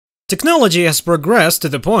Technology has progressed to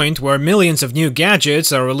the point where millions of new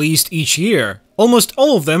gadgets are released each year. Almost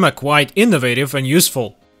all of them are quite innovative and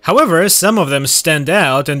useful. However, some of them stand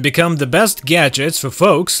out and become the best gadgets for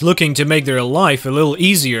folks looking to make their life a little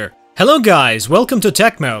easier. Hello guys, welcome to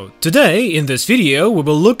Techmo. Today, in this video, we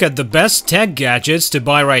will look at the best tech gadgets to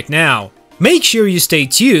buy right now. Make sure you stay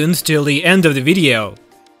tuned till the end of the video.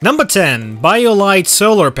 Number 10. BioLite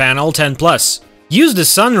Solar Panel 10 Plus. Use the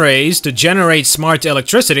sun rays to generate smart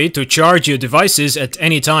electricity to charge your devices at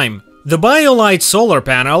any time. The BioLite solar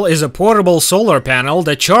panel is a portable solar panel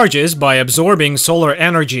that charges by absorbing solar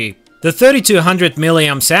energy. The 3200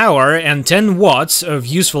 mAh and 10 watts of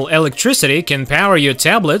useful electricity can power your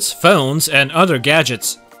tablets, phones, and other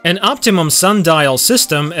gadgets. An optimum sundial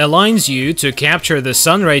system aligns you to capture the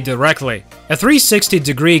sun ray directly. A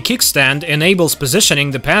 360-degree kickstand enables positioning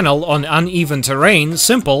the panel on uneven terrain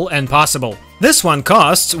simple and possible. This one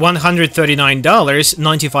costs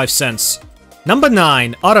 $139.95. Number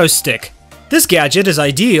 9. Auto Stick. This gadget is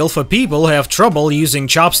ideal for people who have trouble using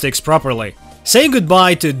chopsticks properly. Say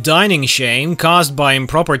goodbye to dining shame caused by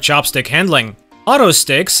improper chopstick handling. Auto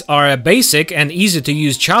sticks are a basic and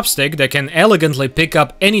easy-to-use chopstick that can elegantly pick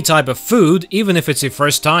up any type of food, even if it's your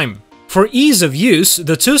first time. For ease of use,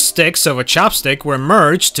 the two sticks of a chopstick were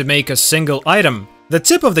merged to make a single item. The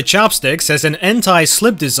tip of the chopsticks has an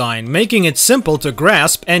anti-slip design, making it simple to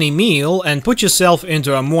grasp any meal and put yourself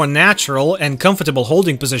into a more natural and comfortable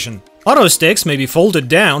holding position. Auto sticks may be folded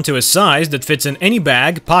down to a size that fits in any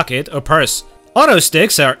bag, pocket, or purse. Auto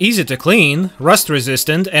sticks are easy to clean,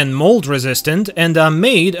 rust-resistant, and mold-resistant, and are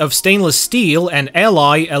made of stainless steel and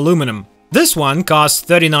alloy aluminum. This one costs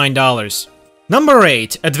 $39. Number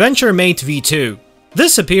 8. Adventure Mate V2.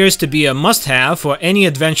 This appears to be a must-have for any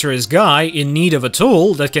adventurous guy in need of a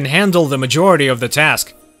tool that can handle the majority of the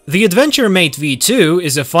task. The Adventure Mate V2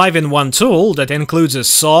 is a 5-in-1 tool that includes a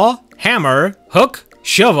saw, hammer, hook,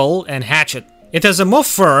 shovel, and hatchet. It has a more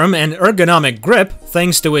firm and ergonomic grip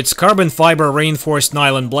thanks to its carbon fiber reinforced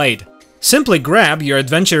nylon blade. Simply grab your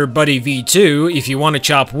Adventure Buddy V2 if you want to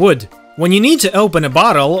chop wood. When you need to open a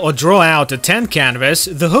bottle or draw out a tent canvas,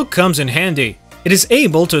 the hook comes in handy. It is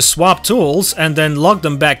able to swap tools and then lock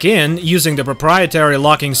them back in using the proprietary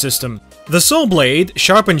locking system. The saw blade,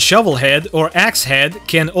 sharpened shovel head, or axe head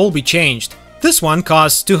can all be changed. This one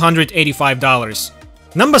costs $285.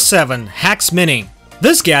 Number 7. Hax Mini.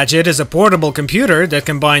 This gadget is a portable computer that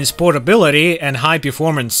combines portability and high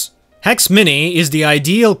performance. Hax Mini is the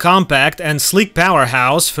ideal compact and sleek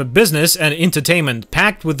powerhouse for business and entertainment,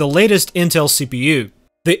 packed with the latest Intel CPU.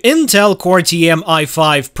 The Intel Core TM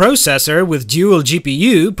i5 processor with dual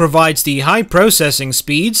GPU provides the high processing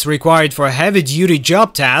speeds required for heavy-duty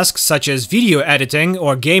job tasks such as video editing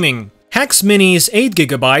or gaming. Hax Mini's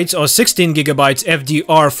 8GB or 16GB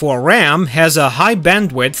FDR4 RAM has a high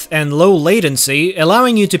bandwidth and low latency,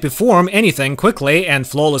 allowing you to perform anything quickly and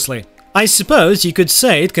flawlessly. I suppose you could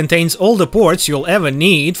say it contains all the ports you'll ever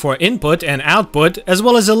need for input and output, as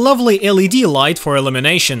well as a lovely LED light for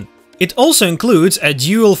illumination. It also includes a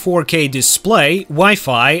dual 4K display,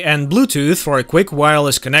 Wi-Fi, and Bluetooth for a quick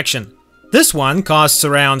wireless connection. This one costs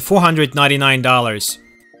around $499.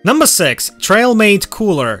 Number 6. TrailMate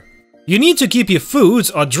Cooler. You need to keep your foods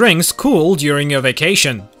or drinks cool during your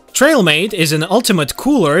vacation. TrailMate is an ultimate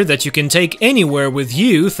cooler that you can take anywhere with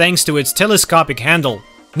you thanks to its telescopic handle.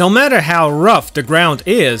 No matter how rough the ground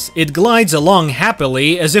is, it glides along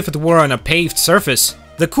happily as if it were on a paved surface.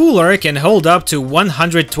 The cooler can hold up to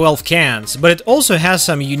 112 cans, but it also has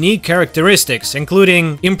some unique characteristics,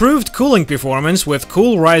 including improved cooling performance with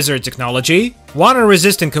Cool Riser technology,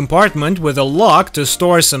 water-resistant compartment with a lock to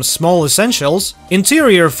store some small essentials,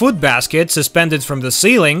 interior food basket suspended from the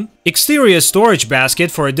ceiling, exterior storage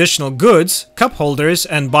basket for additional goods, cup holders,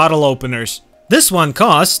 and bottle openers. This one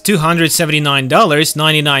costs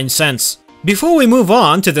 $279.99. Before we move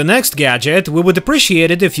on to the next gadget, we would appreciate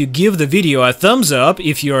it if you give the video a thumbs up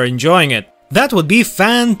if you are enjoying it. That would be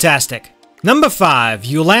fantastic. Number 5.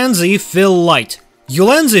 Ulanzi Fill Light.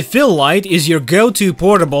 Ulanzi Fill Light is your go-to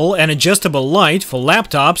portable and adjustable light for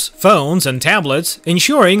laptops, phones, and tablets,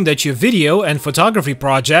 ensuring that your video and photography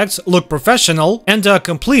projects look professional and are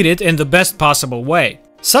completed in the best possible way.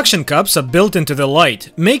 Suction cups are built into the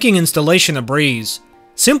light, making installation a breeze.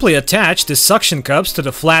 Simply attach the suction cups to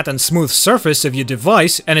the flat and smooth surface of your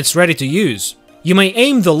device and it's ready to use. You may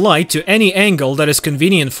aim the light to any angle that is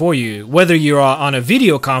convenient for you, whether you are on a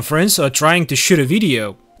video conference or trying to shoot a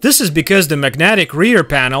video. This is because the magnetic rear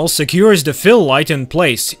panel secures the fill light in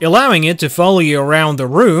place, allowing it to follow you around the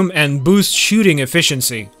room and boost shooting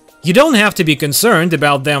efficiency. You don't have to be concerned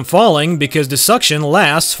about them falling because the suction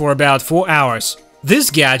lasts for about 4 hours.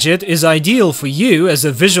 This gadget is ideal for you as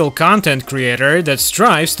a visual content creator that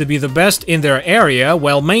strives to be the best in their area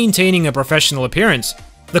while maintaining a professional appearance.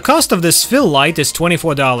 The cost of this fill light is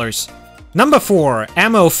 $24. Number 4.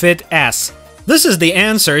 Ammo Fit S. This is the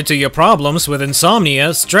answer to your problems with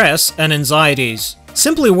insomnia, stress, and anxieties.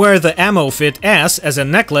 Simply wear the Ammo Fit S as a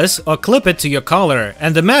necklace or clip it to your collar,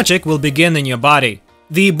 and the magic will begin in your body.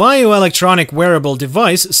 The bioelectronic wearable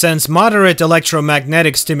device sends moderate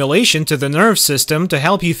electromagnetic stimulation to the nerve system to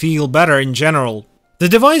help you feel better in general. The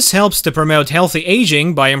device helps to promote healthy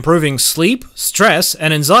aging by improving sleep, stress,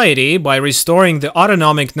 and anxiety by restoring the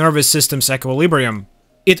autonomic nervous system's equilibrium.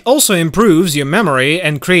 It also improves your memory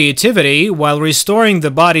and creativity while restoring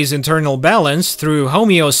the body's internal balance through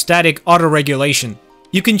homeostatic autoregulation.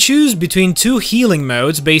 You can choose between 2 healing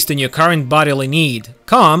modes based on your current bodily need,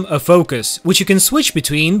 calm or focus, which you can switch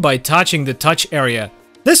between by touching the touch area.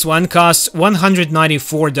 This one costs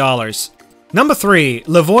 $194. Number 3.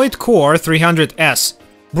 Levoit Core 300S.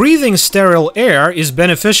 Breathing sterile air is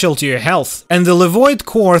beneficial to your health, and the Levoit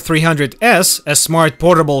Core 300S, a smart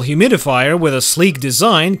portable humidifier with a sleek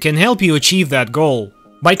design, can help you achieve that goal.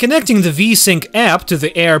 By connecting the V-Sync app to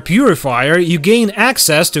the air purifier, you gain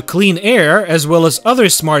access to clean air as well as other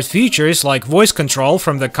smart features like voice control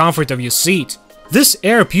from the comfort of your seat. This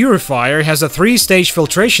air purifier has a 3-stage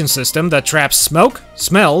filtration system that traps smoke,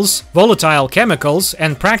 smells, volatile chemicals,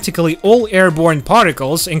 and practically all airborne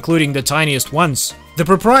particles, including the tiniest ones. The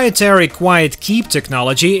proprietary Quiet Keep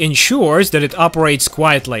technology ensures that it operates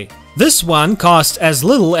quietly. This one costs as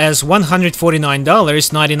little as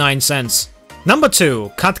 $149.99. Number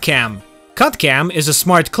 2. CutCam. CutCam is a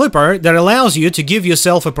smart clipper that allows you to give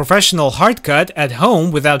yourself a professional hard cut at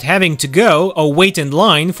home without having to go or wait in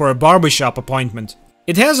line for a barbershop appointment.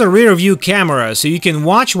 It has a rear-view camera, so you can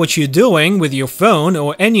watch what you're doing with your phone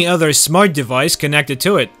or any other smart device connected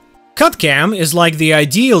to it. CutCam is like the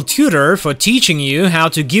ideal tutor for teaching you how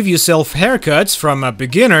to give yourself haircuts from a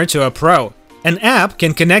beginner to a pro. An app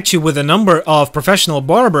can connect you with a number of professional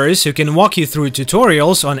barbers who can walk you through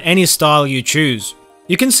tutorials on any style you choose.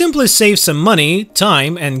 You can simply save some money,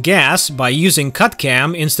 time, and gas by using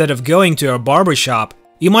CutCam instead of going to a barbershop.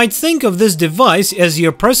 You might think of this device as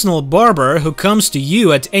your personal barber who comes to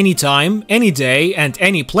you at any time, any day, and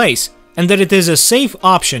any place, and that it is a safe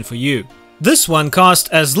option for you. This one costs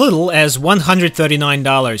as little as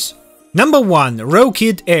 $139. Number 1.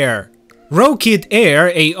 Rokid Air. Rokid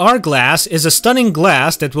Air AR glass is a stunning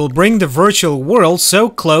glass that will bring the virtual world so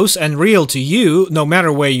close and real to you no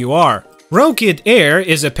matter where you are. Rokid Air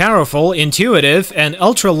is a powerful, intuitive, and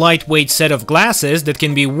ultra-lightweight set of glasses that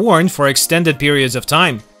can be worn for extended periods of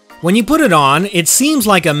time. When you put it on, it seems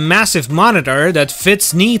like a massive monitor that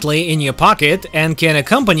fits neatly in your pocket and can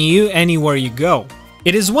accompany you anywhere you go.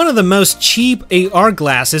 It is one of the most cheap AR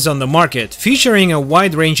glasses on the market, featuring a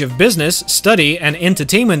wide range of business, study, and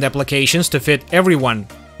entertainment applications to fit everyone.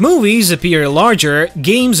 Movies appear larger,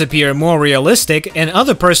 games appear more realistic, and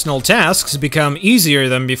other personal tasks become easier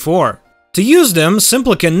than before. To use them,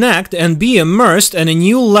 simply connect and be immersed in a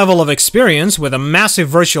new level of experience with a massive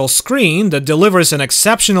virtual screen that delivers an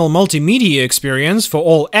exceptional multimedia experience for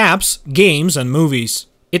all apps, games, and movies.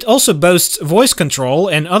 It also boasts voice control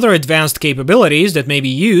and other advanced capabilities that may be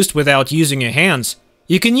used without using your hands.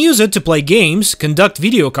 You can use it to play games, conduct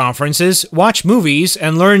video conferences, watch movies,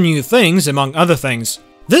 and learn new things, among other things.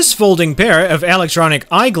 This folding pair of electronic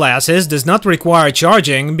eyeglasses does not require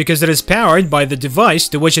charging because it is powered by the device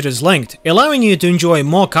to which it is linked, allowing you to enjoy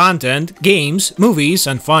more content, games, movies,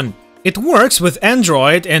 and fun. It works with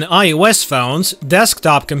Android and iOS phones,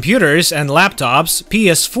 desktop computers and laptops,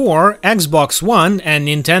 PS4, Xbox One, and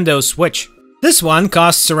Nintendo Switch. This one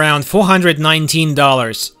costs around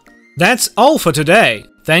 $419. That's all for today.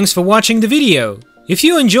 Thanks for watching the video. If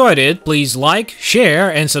you enjoyed it, please like,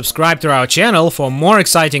 share, and subscribe to our channel for more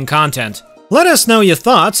exciting content. Let us know your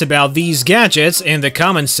thoughts about these gadgets in the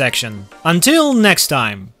comments section. Until next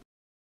time.